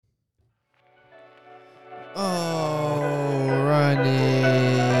Oh, run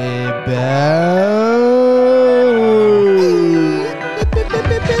it back.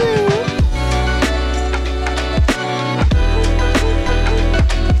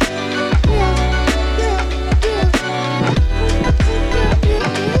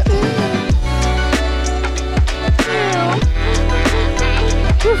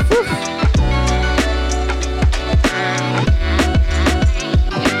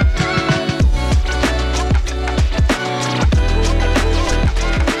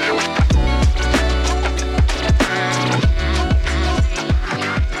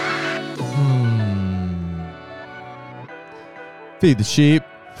 Feed the sheep.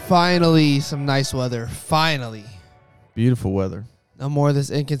 Finally, some nice weather. Finally. Beautiful weather. No more of this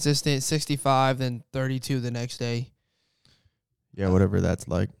inconsistent 65, then 32 the next day. Yeah, whatever that's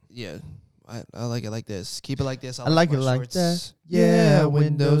like. Yeah, I like it like this. Keep it like this. I like my it like shorts. that. Yeah, Yeah,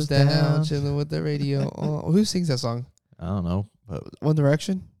 windows windows down, down. chilling with the radio. on. Who sings that song? I don't know, but One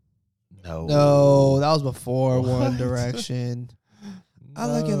Direction? no. No, that was before What? One Direction. I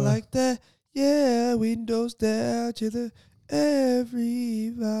like it like that. Yeah, windows down, chilling.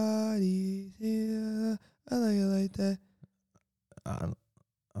 Everybody's here. I like it like that. I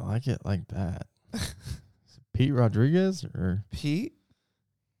like it like that. Is it Pete Rodriguez or Pete?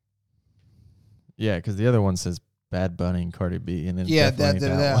 yeah, because the other one says Bad Bunny and Cardi B, and then Yeah, definitely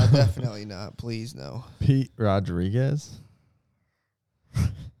that one. definitely not. Please, no. Pete Rodriguez.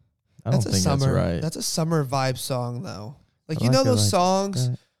 I don't think summer. that's right. That's a summer vibe song, though. Like I you know like it those like songs,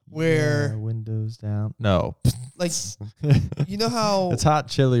 that. where- Yeah, windows down. No, like you know how it's Hot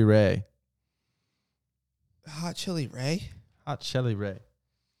Chili Ray. Hot Chili Ray. Hot Chili Ray.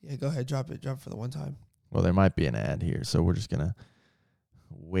 Yeah, go ahead, drop it for the one time. Well, there might be an ad here, so we're just gonna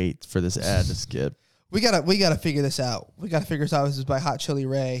wait for this ad to skip. We gotta figure this out. We gotta figure this out. This is by Hot Chili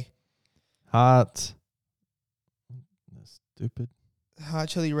Ray. Hot. That's stupid. Hot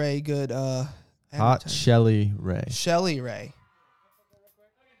Chili Ray, good. Hot advertising. Shelly Ray. Shelly Ray.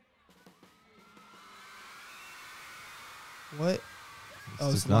 What? Oh,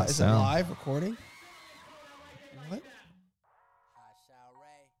 This it's does not is it sound. live recording? What?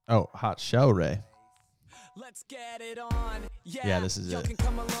 Oh, Hot Shell Ray. Let's get it on. Yeah, this is it.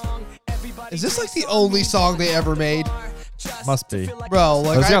 Is this like the only song they ever made? Must be. Bro,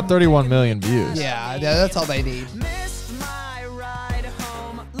 like It's got 31 million views. yeah, that's all they need. Missed my ride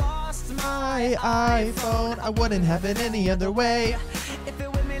home, lost My iPhone, I wouldn't have it any other way. If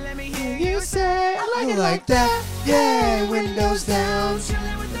it with me, let me hear You say I like it like that. Yeah, windows down,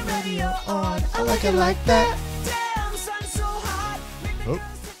 chilling with the radio on. I like it like that. Damn, sun so hot. Make the Oh.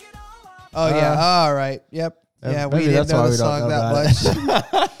 girls take it all off. Oh yeah, all right, yep. Yeah, we maybe didn't that's know why the we don't song know that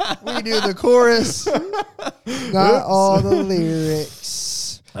about much. We knew the chorus, not all the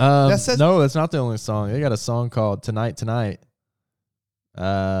lyrics. That says- No, that's not the only song. They got a song called Tonight Tonight,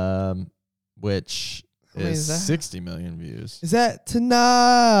 which many is is that? 60 million views. Is that tonight?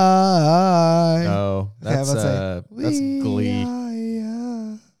 No, Okay, I was that's about to say, that's Glee.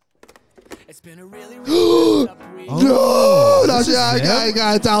 It's been a really, really messed up week. No, this is I him?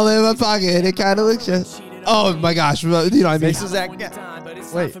 got a dollar in my pocket. It kind of looks just. Oh my gosh, you know what I mean? Mixes that guy.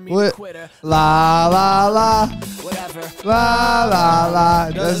 Wait, what? La la la, Whatever. la la la.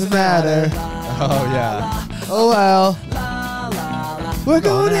 It doesn't matter. Oh yeah. Oh well. We're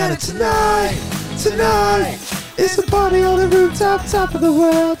going at it tonight. Tonight. It's a party on the rooftop, top of the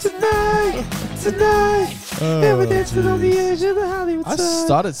world. Tonight. Tonight. And we're dancing on the edge of the Hollywood I sign.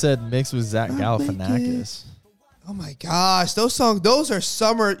 thought it said mixed with Zach Galifianakis. Oh my gosh, those songs, those are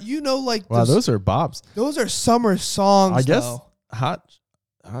summer. You know, like Wow, those are bops. those are summer songs. I guess though. Hot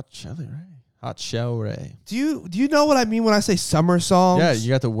Shelly Ray. Hot Shell Ray. Do you know what I mean when I say summer songs? Yeah, you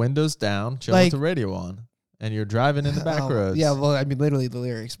got the windows down, chilling Like- with the radio on, and you're driving in the back roads. Yeah, well, I mean literally the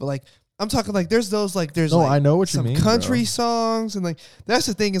lyrics, but like I'm talking like there's those like there's No, like I know what you some mean, country bro. songs and like that's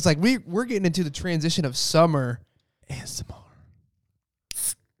the thing is like we're getting into the transition of summer. ASMR.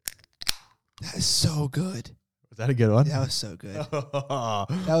 That is so good. Was that a good one? That was so good. That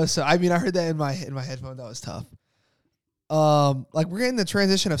was so. I mean, I heard that in my headphone. That was tough. Like we're getting the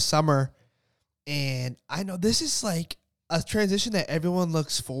transition of summer, and I know this is like a transition that everyone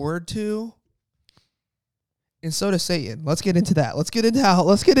looks forward to, and so does Satan. Let's get into that. Let's get into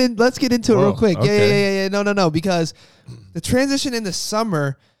it real Whoa, quick. okay. Yeah. No, because the transition into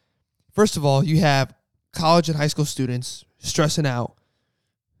summer. First of all, you have college and high school students stressing out.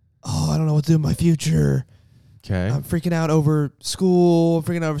 Oh, I don't know what to do in my future. Okay. I'm freaking out over school.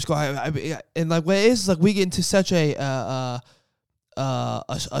 And like what it is like we get into such a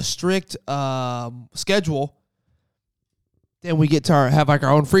strict schedule. Then we get to have like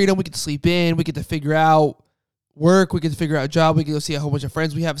our own freedom. We get to sleep in. We get to figure out work, we get to figure out a job, we get to see a whole bunch of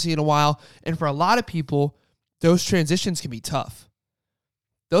friends we haven't seen in a while. And for a lot of people, those transitions can be tough.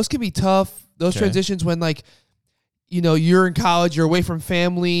 Those can be tough. Those transitions when, like, you know, you're in college, you're away from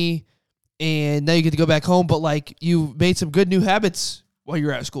family, and now you get to go back home, but, like, you made some good new habits while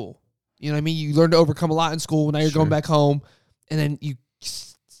you're at school. You know what I mean? You learned to overcome a lot in school. Now you're going back home, and then you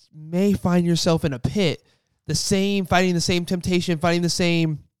may find yourself in a pit, fighting the same temptation, fighting the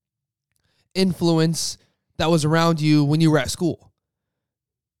same influence that was around you when you were at school.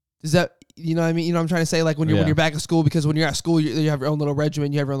 Does that, you know what I mean? You know what I'm trying to say? Like when you're back at school, because when you're at school, you have your own little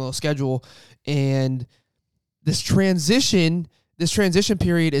regimen, you have your own little schedule, and this transition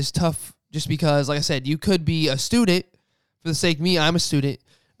period is tough just because, like I said, you could be a student. For the sake of me, I'm a student.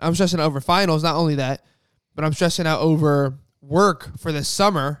 I'm stressing out over finals. Not only that, but I'm stressing out over work for this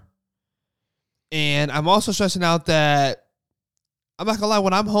summer. And I'm also stressing out that, I'm not going to lie,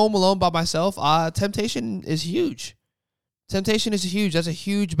 when I'm home alone by myself, temptation is huge. Temptation is huge. That's a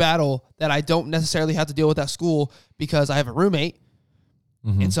huge battle that I don't necessarily have to deal with at school because I have a roommate.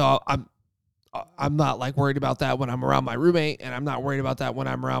 Mm-hmm. And so I'm not like worried about that when I'm around my roommate, and I'm not worried about that when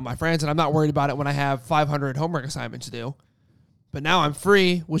I'm around my friends, and I'm not worried about it when I have 500 homework assignments to do. But now I'm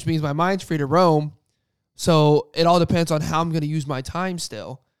free, which means my mind's free to roam. So it all depends on how I'm going to use my time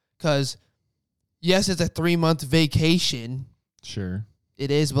still. Because, yes, it's a 3-month vacation. Sure.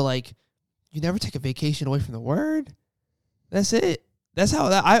 It is, but, like, you never take a vacation away from the word. That's it. That's how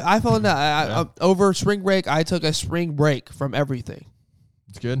I fell into over spring break, I took a spring break from everything.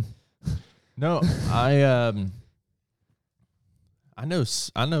 It's good. No, I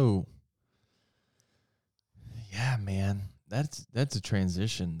know. Yeah, man. That's a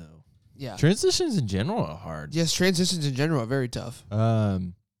transition, though. Yeah. Transitions in general are hard. Yes, transitions in general are very tough.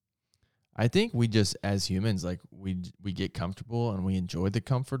 I think we just, as humans, like we get comfortable and we enjoy the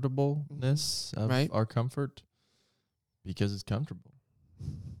comfortableness of our comfort because it's comfortable.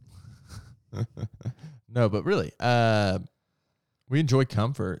 No, but really, we enjoy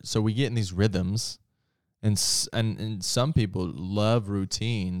comfort, so we get in these rhythms, and some people love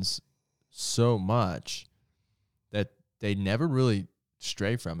routines so much that they never really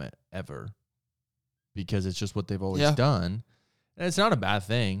stray from it ever because it's just what they've always done. And it's not a bad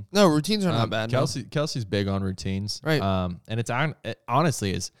thing. No, routines are not bad. Kelsey's big on routines. Right. And it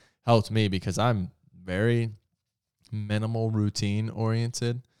honestly has helped me because I'm very minimal routine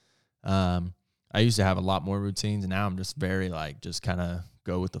oriented. I used to have a lot more routines, and now I'm just very just kind of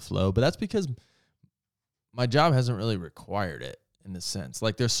go with the flow. But that's because my job hasn't really required it in the sense.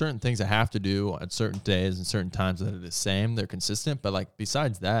 Like there's certain things I have to do at certain days and certain times that are the same. They're consistent. But like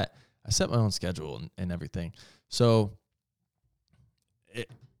besides that, I set my own schedule and everything. So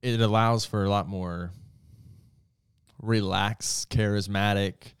it allows for a lot more relaxed,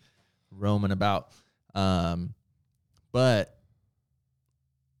 charismatic, roaming about. But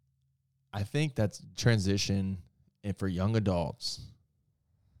I think that's transition and for young adults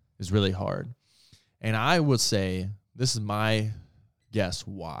is really hard. And I would say, this is my guess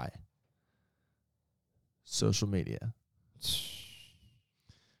why. Social media.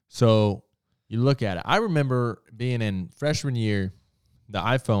 So you look at it. I remember being in freshman year, the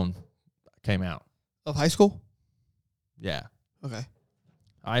iPhone came out. Of high school? Yeah. Okay.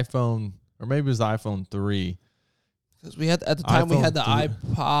 iPhone, or maybe it was the iPhone 3. Because we had, at the time, we had the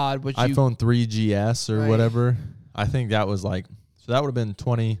iPod, which iPhone 3GS or whatever. I think that was so that would have been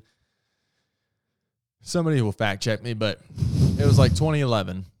 20. Somebody will fact check me, but it was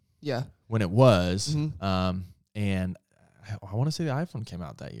 2011. Yeah. When it was. Mm-hmm. And I want to say the iPhone came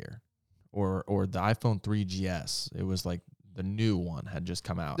out that year. Or the iPhone 3GS. It was the new one had just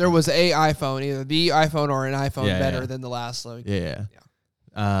come out. There was a iPhone, either the iPhone or an iPhone better than the last. Yeah.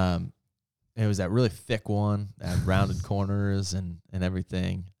 It was that really thick one that had rounded corners and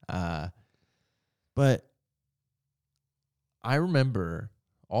everything. But I remember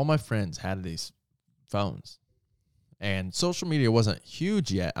all my friends had these phones, and social media wasn't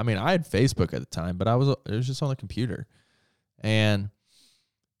huge yet. I mean, I had Facebook at the time, but it was just on the computer, and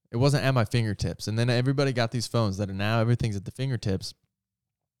it wasn't at my fingertips. And then everybody got these phones that are now everything's at the fingertips.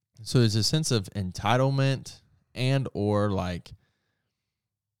 So there's a sense of entitlement and or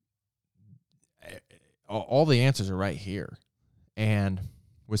all the answers are right here. And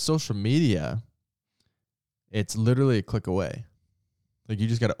with social media, it's literally a click away. You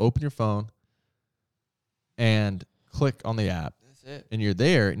just got to open your phone and click on the app. That's it. And you're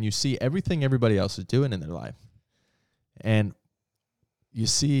there, and you see everything everybody else is doing in their life. And you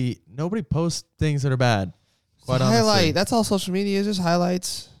see nobody posts things that are bad. Quite honestly. Highlight. That's all social media is, just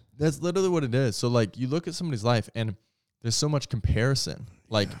highlights. That's literally what it is. So you look at somebody's life, and there's so much comparison.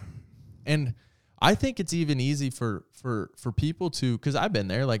 And I think it's even easy for people to, because I've been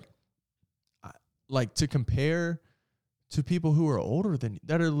there, like to compare to people who are older than,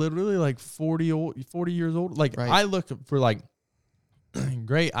 that are literally like 40 years old. Like Right. I look for like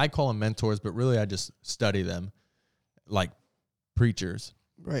great, I call them mentors, but really I just study them, like preachers,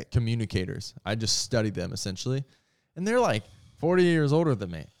 Right. communicators. I just study them essentially. And they're like 40 years older than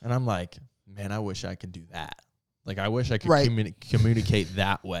me. And I'm like, man, I wish I could do that. Like, I wish I could Right. communicate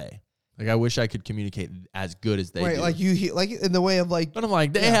that way. Like, I wish I could communicate as good as they Right. do. Like like in the way of like, But I'm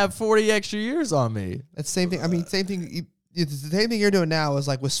like, they Yeah. have 40 extra years on me. it's the same thing. I mean, same thing. It's the same thing you're doing now is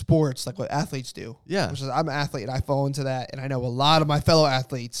like with sports, like what athletes do. Yeah. Which is, I'm an athlete and I fall into that. And I know a lot of my fellow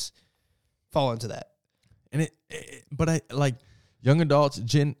athletes fall into that. And but I like young adults,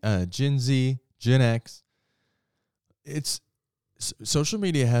 Gen Z, Gen X. Social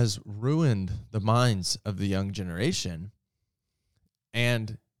media has ruined the minds of the young generation,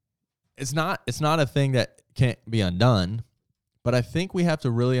 and it's not a thing that can't be undone. But I think we have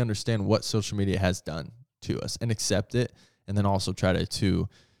to really understand what social media has done to us and accept it, and then also try to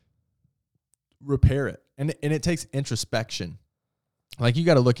repair it. And it takes introspection. Like, you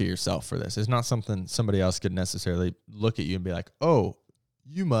got to look at yourself for this. It's not something somebody else could necessarily look at you and be like, oh,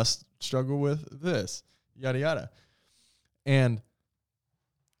 you must struggle with this, yada, yada. And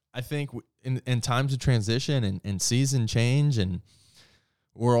I think in times of transition and season change, and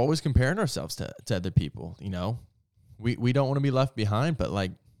we're always comparing ourselves to other people, you know. We don't want to be left behind, but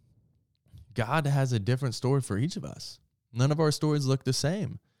like, God has a different story for each of us. None of our stories look the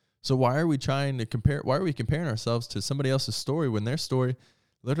same. So why are we trying to compare? Why are we comparing ourselves to somebody else's story when their story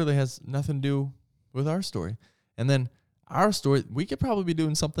literally has nothing to do with our story? And then our story, we could probably be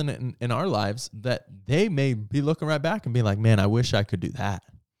doing something in our lives that they may be looking right back and be like, man, I wish I could do that.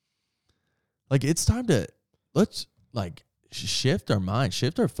 Like, it's time to, let's like shift our mind,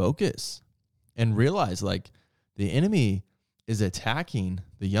 shift our focus, and realize like the enemy is attacking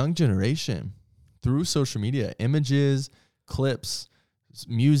the young generation through social media, images, clips,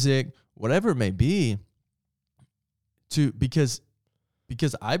 music, whatever it may be, because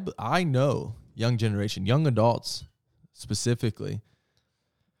I know young generation, young adults specifically,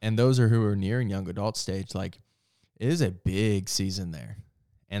 and those who are nearing young adult stage, like, it is a big season there.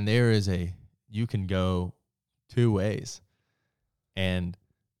 And you can go two ways. And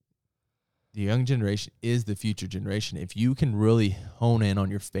the young generation is the future generation. If you can really hone in on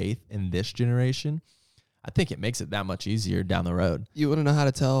your faith in this generation, I think it makes it that much easier down the road. You want to know how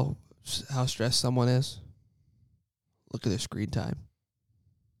to tell how stressed someone is? Look at their screen time.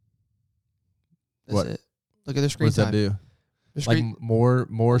 That's What? it. Look at their screen What does time. that do? Their Like, screen,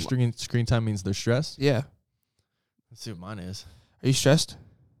 more screen time means they're stressed? yeah. Let's see what mine is. Are you stressed?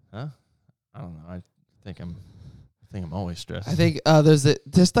 Huh? I don't know. I think I'm always stressed. I think there's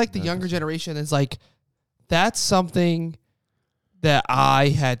just like the No, younger that's- generation is like, that's something that I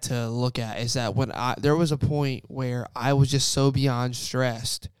had to look at, is that when there was a point where I was just so beyond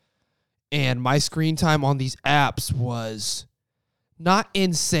stressed, and my screen time on these apps was not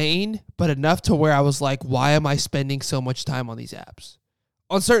insane, but enough to where I was like, why am I spending so much time on these apps?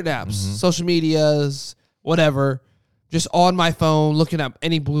 On certain apps, Mhm. social medias, whatever, just on my phone, looking at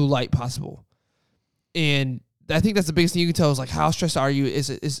any blue light possible. And I think that's the biggest thing you can tell is like, how stressed are you? Is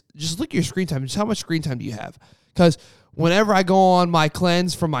just look at your screen time. Just how much screen time do you have? Because whenever I go on my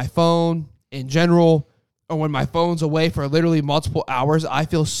cleanse from my phone in general, or when my phone's away for literally multiple hours, I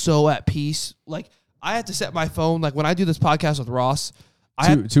feel so at peace. Like, I had to set my phone, like when I do this podcast with Ross, I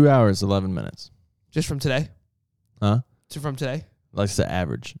had, 2 hours, 11 minutes. just from today, Huh? from today. Like, it's the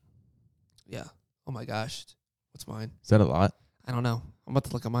average. Yeah. Oh my gosh. What's mine? Is that a lot? I don't know. I'm about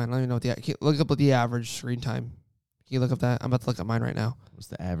to look at mine. I don't even know what look up the average screen time. Can you look up that? I'm about to look at mine right now. What's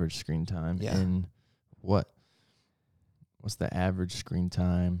the average screen time Yeah. in what? What's the average screen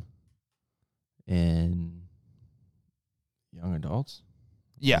time in young adults?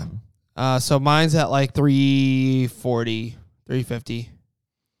 Yeah. Mhm. So mine's at like 340, 350,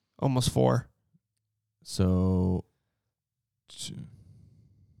 almost 4. So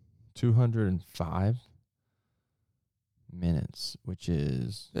 205 minutes, which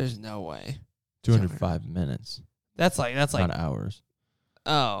is There's no way. 205 minutes, That's like not hours.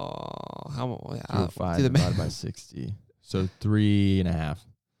 how yeah, 205 do the divided math. by 60. So 3.5.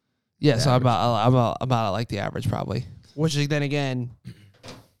 Yeah, so I'm average. about like the average probably. Which is then again,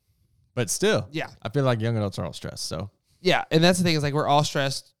 But still, yeah. I feel like young adults are all stressed. So Yeah, and that's the thing is like we're all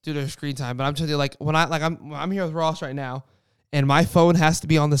stressed due to screen time. But I'm telling you, like when I'm here with Ross right now, and my phone has to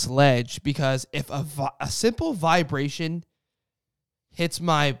be on this ledge because if a simple vibration hits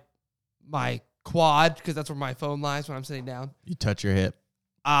my quad, because that's where my phone lies when I'm sitting down, you touch your hip.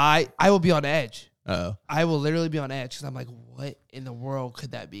 I will be on edge. Uh-oh. I will literally be on edge because I'm like, what in the world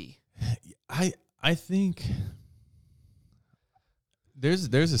could that be? I think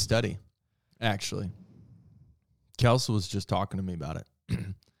there's a study, actually. Kelsey was just talking to me about it.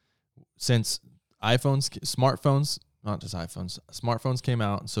 Since smartphones came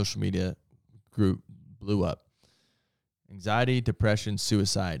out and social media blew up, anxiety, depression,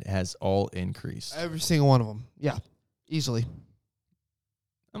 suicide has all increased. Every single one of them. Yeah, easily.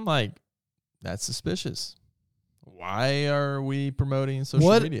 I'm like, that's suspicious. Why are we promoting social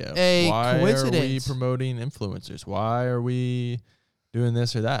What media? a Why are we coincidence. promoting influencers? Why are we doing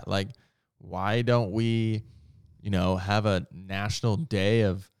this or that? Like, why don't we, have a national day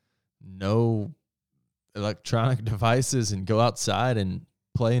of no electronic devices and go outside and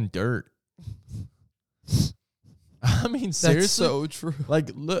play in dirt? I mean, seriously. That's so true. Like,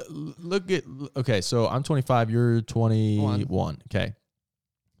 okay, so I'm 25, you're 21. Okay.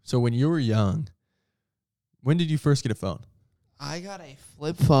 So when you were young, when did you first get a phone? I got a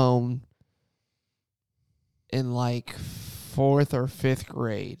flip phone in like 4th or 5th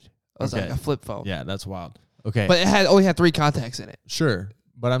grade. It was like Okay. a flip phone. Yeah, that's wild. Okay. But it only had 3 contacts in it. Sure.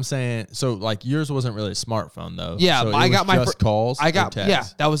 But I'm saying, so like yours wasn't really a smartphone though. Yeah, so I got my just calls. or yeah,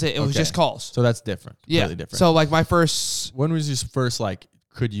 text? that was it. It was Okay. just calls. So that's different. Yeah. Completely different. So like my first when was your first, like,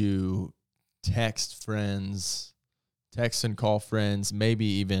 could you text friends, text and call friends, maybe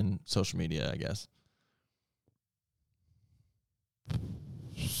even social media, I guess?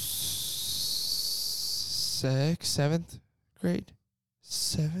 6th, 7th grade.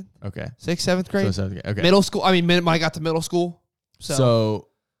 7th? Okay. 6th, 7th grade. So, okay. Middle school. I mean, when I got to middle school. So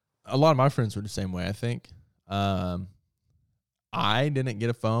a lot of my friends were the same way, I think. I didn't get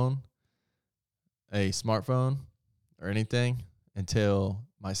a smartphone or anything until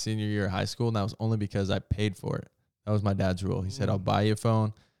my senior year of high school, and that was only because I paid for it. That was my dad's rule. He said, I'll buy you a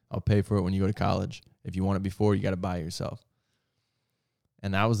phone. I'll pay for it when you go to college. If you want it before, you got to buy it yourself.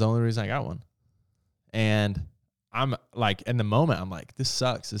 And that was the only reason I got one. And I'm like, in the moment, I'm like, this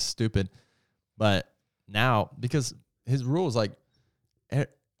sucks. This is stupid. But now, because his rule is like,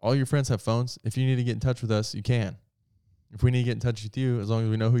 all your friends have phones. If you need to get in touch with us, you can. If we need to get in touch with you, as long as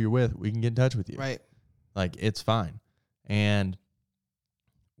we know who you're with, we can get in touch with you. Right. Like, it's fine. And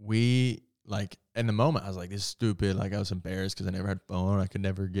we, like, in the moment, I was like, this is stupid. Like, I was embarrassed because I never had a phone. I could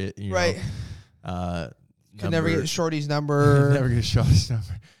never get, Right. Could never get Shorty's number. never get Shorty's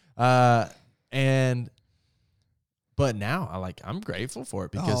number. But now I'm grateful for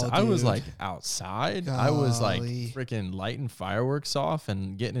it because Oh, I was dude. like outside. I was like Golly. freaking lighting fireworks off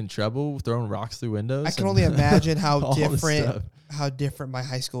and getting in trouble, throwing rocks through windows. I can and only imagine how all this stuff. different my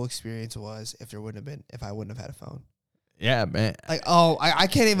high school experience was if I wouldn't have had a phone. Yeah, man. Like, I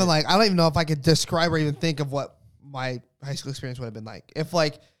can't even I don't even know if I could describe or even think of what my high school experience would have been like.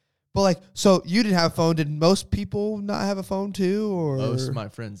 So you didn't have a phone. Did most people not have a phone too? Or Most of my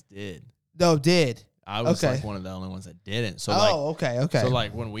friends did. No, did. I was Okay. like one of the only ones that didn't. So okay. So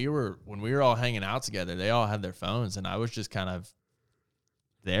like when we were all hanging out together, they all had their phones, and I was just kind of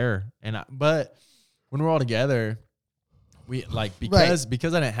there. But when we're all together, we because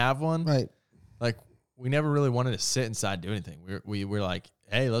I didn't have one, Right. like we never really wanted to sit inside and do anything. We were like,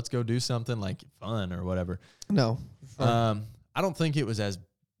 hey, let's go do something like fun or whatever. No. I don't think it was as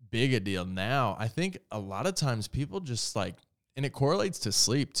big a deal now. I think a lot of times people just and it correlates to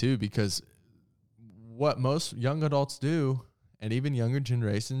sleep too, because what most young adults do, and even younger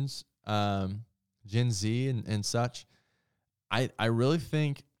generations, Gen Z and such, I really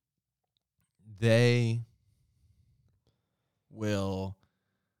think they will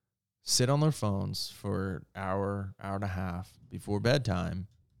sit on their phones for hour and a half before bedtime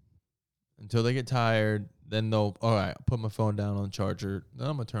until they get tired. Then they'll, all right, I'll put my phone down on the charger. Then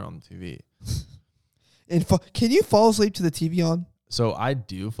I'm going to turn on the TV. And can you fall asleep to the TV on? So I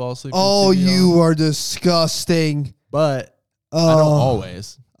do fall asleep. Oh, with the TV you on, are disgusting. but I Oh, don't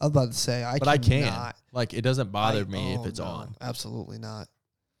always. I was about to say, But I can. cannot. Like, it doesn't bother me if it's no, on. Absolutely not.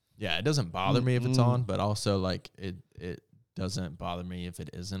 Yeah, it doesn't bother me if it's Mm-mm. on, but also, like, it doesn't bother me if it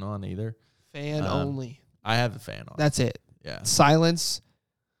isn't on either. Fan only. I have the fan on. That's it. Yeah. Silence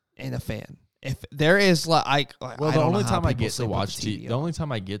and a fan. If there is Well, I the don't know only how time I people get to sleep with watch the TV, TV the on. only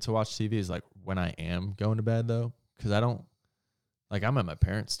time I get to watch TV is like when I am going to bed though, because I don't like I'm at my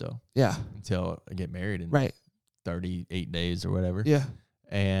parents still Yeah. until I get married in Right. 38 days or whatever. Yeah.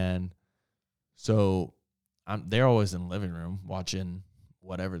 And so they're always in the living room watching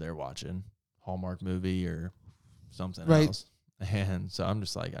whatever they're watching, Hallmark movie or something Right. else. And so I'm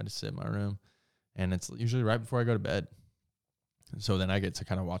just like, I just sit in my room, and it's usually right before I go to bed. So then I get to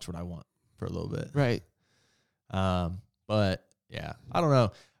kind of watch what I want for a little bit. Right. But yeah, I don't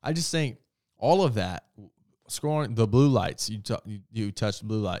know. I just think all of that, scrolling the blue lights, you touch the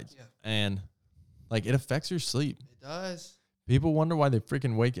blue lights, and like it affects your sleep. It does. People wonder why they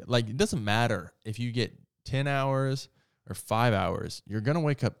freaking wake up. Like, it doesn't matter if you get 10 hours or 5 hours, you're going to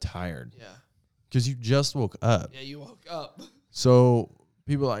wake up tired. Yeah. Because you just woke up. Yeah, you woke up. So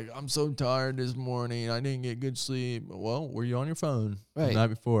people are like, I'm so tired this morning. I didn't get good sleep. Well, were you on your phone the night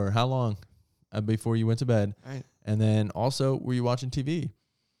before? How long before you went to bed? Right. And then also, were you watching TV?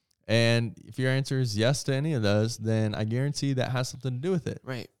 And if your answer is yes to any of those, then I guarantee that has something to do with it.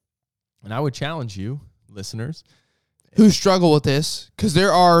 Right. And I would challenge you, listeners, who struggle with this, because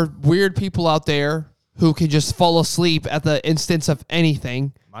there are weird people out there who can just fall asleep at the instance of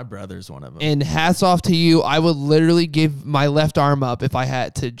anything. My brother's one of them. And hats off to you. I would literally give my left arm up if I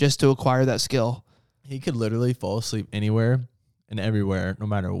had to, just to acquire that skill. He could literally fall asleep anywhere and everywhere, no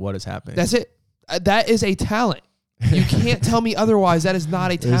matter what is happening. That's it. That is a talent. You can't tell me otherwise. That is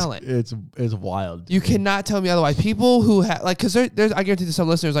not a talent. It's wild. You cannot tell me otherwise. People who have, like, because there's, I guarantee to some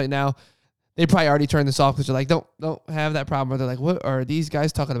listeners right now, they probably already turned this off because they're like, don't have that problem. Or they're like, what are these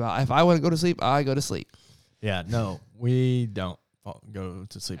guys talking about? If I want to go to sleep, I go to sleep. Yeah, no, we don't go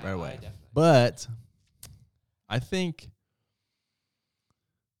to sleep right away. Definitely. But I think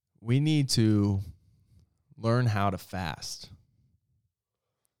we need to learn how to fast.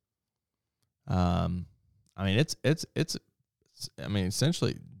 I mean, it's I mean,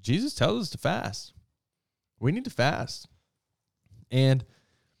 essentially, Jesus tells us to fast. We need to fast. And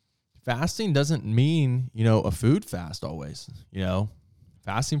fasting doesn't mean, a food fast always,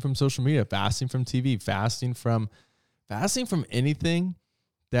 fasting from social media, fasting from TV, fasting from anything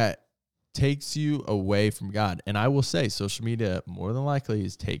that takes you away from God. And I will say social media more than likely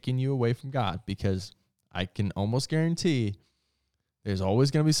is taking you away from God, because I can almost guarantee there's always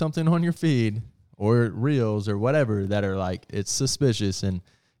going to be something on your feed or reels or whatever that are like, it's suspicious and,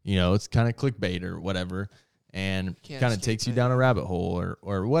 it's kind of clickbait or whatever. And kind of takes you down a rabbit hole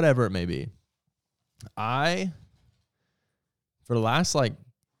or whatever it may be. For the last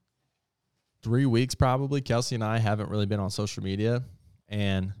 3 weeks probably, Kelsey and I haven't really been on social media.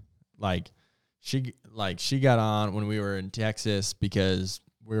 And she got on when we were in Texas because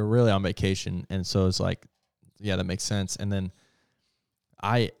we were really on vacation. And so it's like, yeah, that makes sense. And then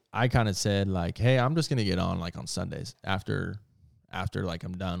I kind of said hey, I'm just going to get on on Sundays after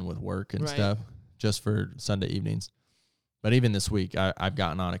I'm done with work and stuff. Just for Sunday evenings. But even this week, I've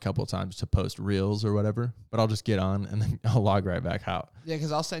gotten on a couple of times to post reels or whatever, but I'll just get on and then I'll log right back out. Yeah,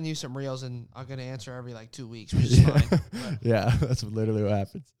 because I'll send you some reels and I'm going to answer every 2 weeks, which is fine. Yeah, that's literally what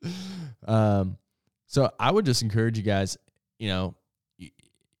happens. So I would just encourage you guys,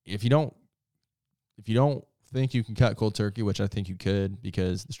 if you don't think you can cut cold turkey, which I think you could,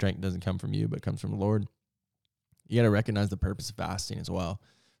 because the strength doesn't come from you, but comes from the Lord, you got to recognize the purpose of fasting as well.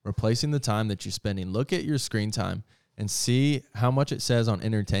 Replacing the time that you're spending. Look at your screen time and see how much it says on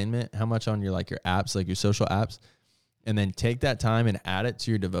entertainment, how much on your your apps, your social apps, and then take that time and add it to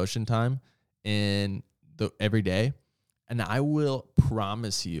your devotion time every day. And I will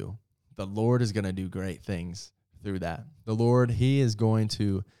promise you, the Lord is going to do great things through that. The Lord, He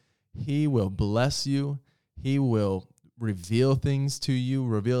will bless you. He will reveal things to you,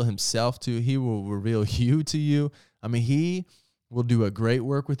 reveal Himself to you. He will reveal you to you. I mean, He will do a great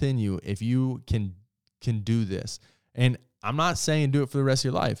work within you if you can do this. And I'm not saying do it for the rest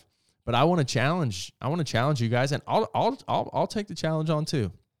of your life, but I want to challenge you guys, and I'll take the challenge on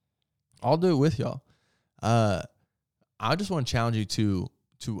too. I'll do it with y'all. I just want to challenge you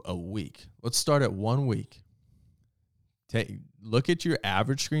to a week. Let's start at 1 week. Look at your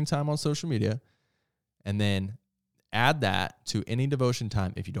average screen time on social media, and then add that to any devotion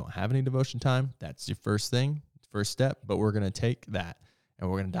time. If you don't have any devotion time, that's your first step, but we're going to take that and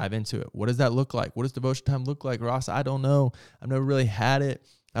we're going to dive into it. What does that look like? What does devotion time look like, Ross? I don't know. I've never really had it.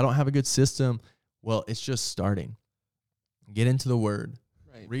 I don't have a good system. Well, it's just starting. Get into the Word.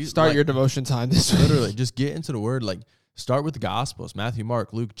 Right. Start your devotion time this week. Literally, just get into the Word. Start with the Gospels, Matthew,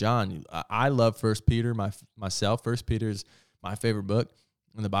 Mark, Luke, John. I love 1 Peter myself. 1 Peter is my favorite book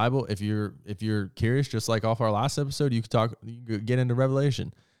in the Bible. If you're curious, just like off our last episode, you could get into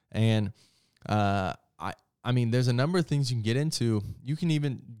Revelation. And I mean, there's a number of things you can get into. You can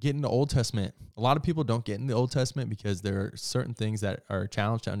even get into Old Testament. A lot of people don't get into the Old Testament because there are certain things that are a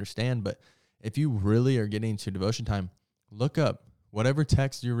challenge to understand. But if you really are getting into devotion time, look up whatever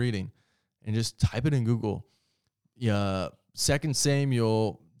text you're reading and just type it in Google. 2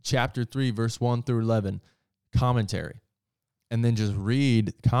 Samuel chapter 3, verse 1 through 11, commentary. And then just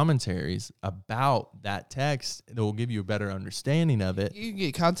read commentaries about that text. It will give you a better understanding of it. You can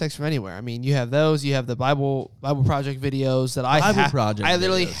get context from anywhere. I mean, you have those. You have the Bible Project videos that I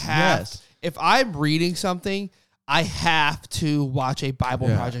literally have. Yes. if I'm reading something, I have to watch a Bible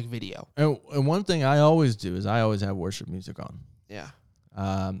Yeah. Project video. And one thing I always do is I always have worship music on. Yeah.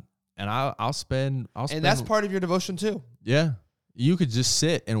 And I'll spend. And that's part of your devotion too. Yeah. You could just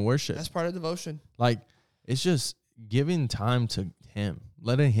sit and worship. That's part of devotion. Like, it's just giving time to him,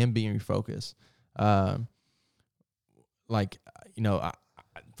 letting him be your focus. Like, you know,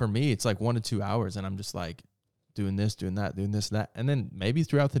 for me, it's like 1 to 2 hours, and I'm just like doing this, doing that, doing this, that. And then maybe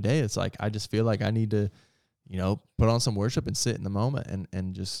throughout the day, it's like I just feel like I need to, you know, put on some worship and sit in the moment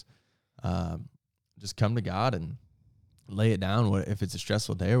and just come to God and lay it down if it's a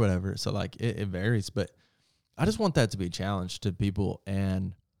stressful day or whatever. So, like, it varies, but I just want that to be a challenge to people,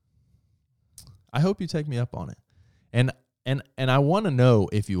 and I hope you take me up on it. And I want to know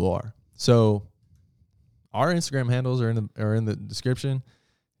if you are. So our Instagram handles are in the description.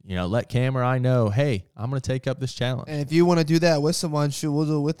 You know, let Cam or I know, hey, I'm going to take up this challenge. And if you want to do that with someone, shoot, we'll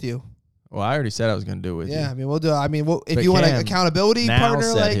do it with you. Well, I already said I was going to do it with you. Yeah, I mean, we'll do it. I mean, if But you want an Cam accountability now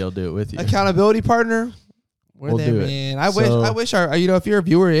partner, said like he'll do it with you. accountability partner, we're We'll there, do it. man. I So- wish our, you know, if you're a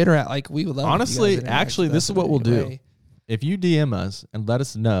viewer, interact, like we would love. Honestly, if you guys interact actually, with this us is in what any we'll do. way. If you DM us and let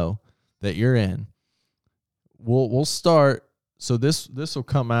us know that you're in, we'll start. So this will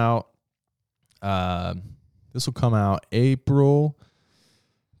come out. This will come out April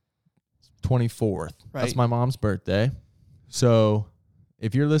 24th. That's Right. my mom's birthday. So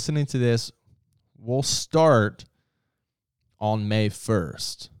if you're listening to this, we'll start on May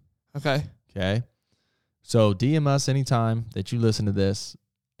 1st. Okay. Okay. So DM us anytime that you listen to this,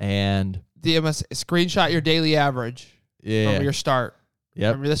 and DMS, screenshot your daily average yeah, from your start.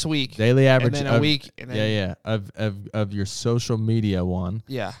 yep, From this week. daily average and then a of, week. And then, of your social media one,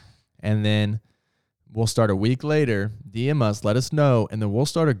 yeah. and then we'll start a week later. DM us, let us know, and then we'll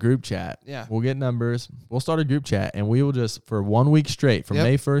start a group chat. Yeah. We'll get numbers. We'll start a group chat, and we will just, for 1 week straight, from Yep.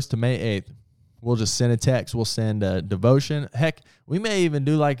 May 1st to May 8th, we'll just send a text. We'll send a devotion. Heck, we may even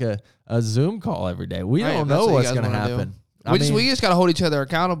do like a Zoom call every day. We Right, don't if that's know what you what's guys going to wanna do. happen. We just gotta hold each other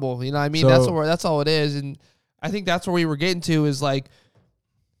accountable. You know what I mean? So- That's all it is. And I think that's where we were getting to is like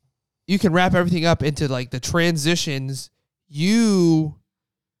you can wrap everything up into like the transitions. Do you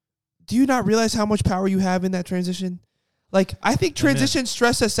not realize how much power you have in that transition? Like, I think transitions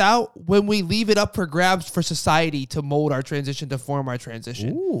stress us out when we leave it up for grabs for society to mold our transition, to form our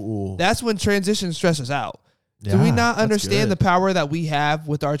transition. Ooh. That's when transitions stress us out. Do we Yeah, not that's understand the good. power that we have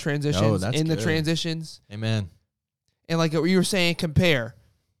with our transitions that's in the good. transitions? Amen. And like you were saying, compare.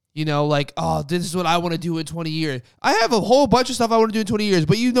 You know, like, oh, this is what I want to do in 20 years. I have a whole bunch of stuff I want to do in 20 years,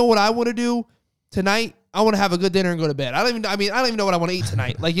 but you know what I want to do tonight? I want to have a good dinner and go to bed. I don't even know what I want to eat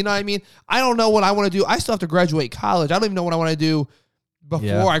tonight. Like, you know what I mean? I don't know what I want to do. I still have to graduate college. I don't even know what I want to do before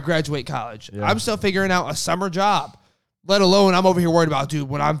Yeah. I graduate college. Yeah. I'm still figuring out a summer job, let alone I'm over here worried about, dude,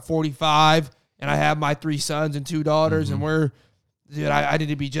 when I'm 45 and I have my 3 sons and 2 daughters Mm-hmm. and I need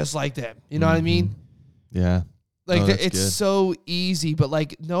to be just like them. You know what I mean? Yeah. Like, Oh, that's it's good. so easy, but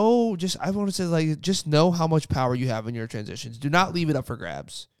like, no, I want to say, like, just know how much power you have in your transitions. Do not leave it up for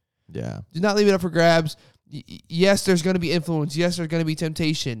grabs. Yeah. Do not leave it up for grabs. Yes, there's going to be influence. Yes, there's going to be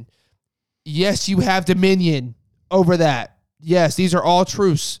temptation. Yes, you have dominion over that. Yes, these are all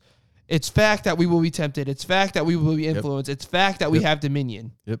truths. It's fact that we will be tempted. It's fact that we will be influenced. It's fact that we Yep. have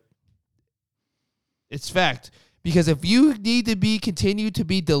dominion. Yep. It's fact. Because if you need to continue to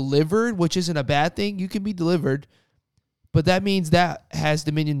be delivered, which isn't a bad thing, you can be delivered, but that means that has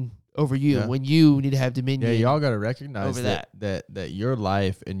dominion over you Yeah. when you need to have dominion. Yeah, y'all got to recognize over that your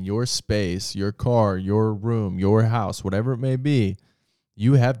life and your space, your car, your room, your house, whatever it may be,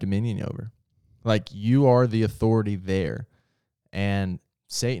 you have dominion over. Like, you are the authority there. And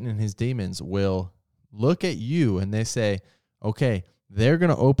Satan and his demons will look at you and they say, okay, they're going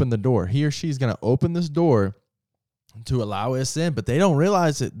to open the door. He or she's going to open this door to allow us in, but they don't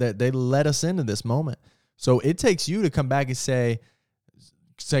realize that they let us into this moment. So it takes you to come back and say,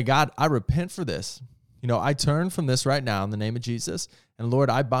 God, I repent for this. You know, I turn from this right now in the name of Jesus. And Lord,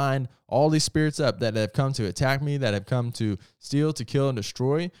 I bind all these spirits up that have come to attack me, that have come to steal, to kill, and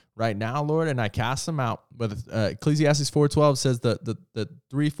destroy right now, Lord. And I cast them out. But Ecclesiastes 4:12 says the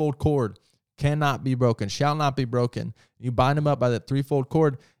threefold cord cannot be broken, shall not be broken. You bind them up by that threefold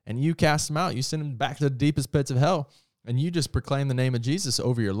cord and you cast them out. You send them back to the deepest pits of hell. And you just proclaim the name of Jesus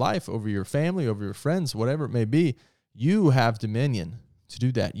over your life, over your family, over your friends, whatever it may be. You have dominion to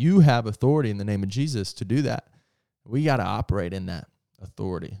do that. You have authority in the name of Jesus to do that. We got to operate in that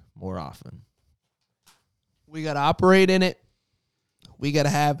authority more often. We got to operate in it. We got to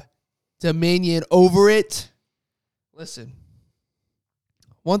have dominion over it. Listen,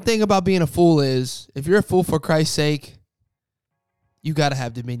 one thing about being a fool is if you're a fool for Christ's sake, you got to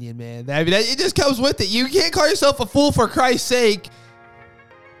have dominion, man. I mean, it just comes with it. You can't call yourself a fool for Christ's sake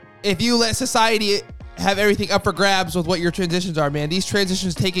if you let society have everything up for grabs with what your transitions are, man. These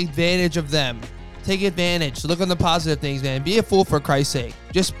transitions take advantage of them. Take advantage. So look on the positive things, man. Be a fool for Christ's sake.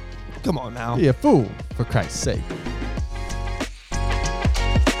 Just come on now. Be a fool, for Christ's sake.